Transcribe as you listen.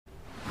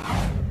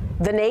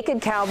The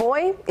Naked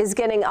Cowboy is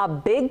getting a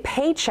big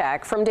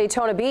paycheck from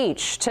Daytona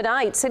Beach.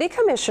 Tonight, city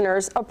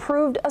commissioners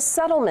approved a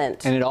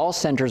settlement. And it all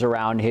centers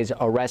around his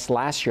arrest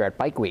last year at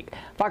Bike Week.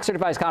 Fox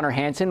 35's Connor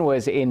Hansen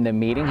was in the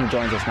meeting. He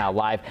joins us now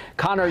live.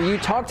 Connor, you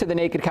talked to the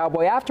Naked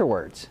Cowboy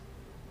afterwards.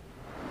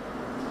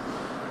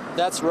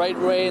 That's right,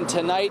 Ray. And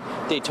tonight,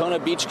 Daytona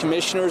Beach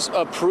commissioners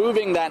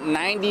approving that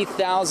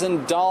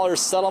 $90,000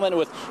 settlement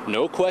with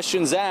no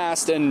questions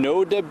asked and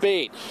no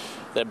debate.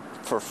 The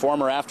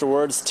performer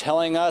afterwards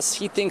telling us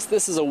he thinks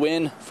this is a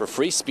win for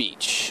free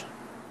speech.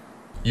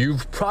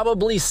 You've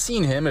probably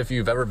seen him if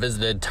you've ever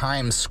visited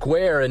Times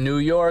Square in New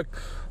York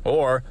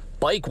or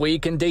Bike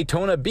Week in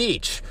Daytona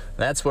Beach.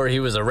 That's where he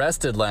was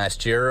arrested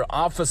last year,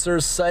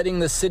 officers citing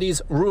the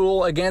city's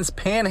rule against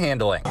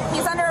panhandling.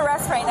 He's under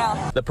arrest right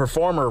now. The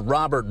performer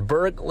Robert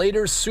Burke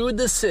later sued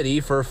the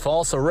city for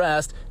false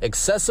arrest,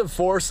 excessive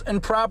force,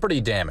 and property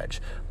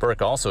damage.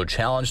 Burke also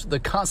challenged the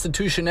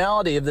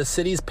constitutionality of the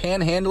city's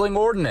panhandling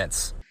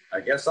ordinance. I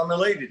guess I'm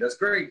elated. That's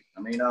great.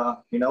 I mean,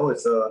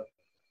 it's a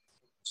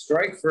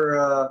strike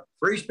for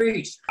free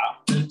speech.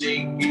 The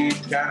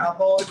naked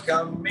cowboy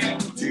coming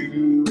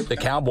to. The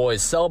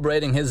Cowboys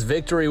celebrating his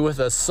victory with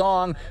a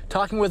song,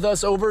 talking with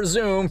us over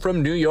Zoom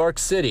from New York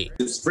City.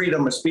 It's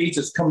freedom of speech.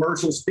 It's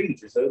commercial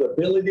speech. It's the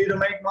ability to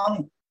make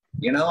money.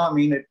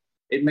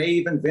 It may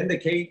even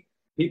vindicate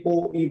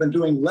people even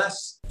doing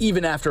less.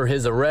 Even after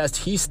his arrest,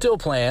 he still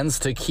plans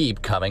to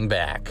keep coming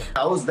back.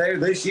 I was there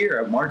this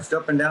year. I marched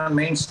up and down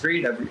Main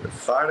Street every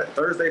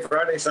Thursday,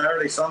 Friday,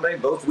 Saturday, Sunday,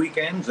 both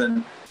weekends,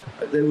 and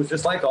it was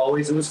just like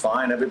always. It was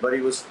fine. Everybody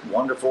was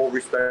wonderful,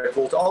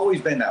 respectful. It's always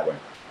been that way.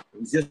 It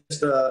was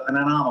just an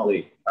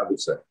anomaly, I would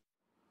say.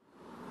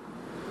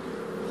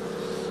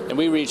 And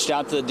we reached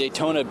out to the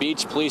Daytona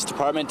Beach Police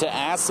Department to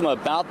ask them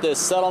about this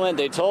settlement.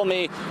 They told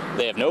me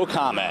they have no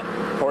comment.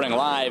 Reporting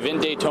live in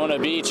Daytona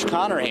Beach,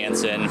 Connor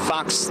Hansen,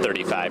 Fox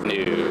 35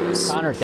 News. Connor,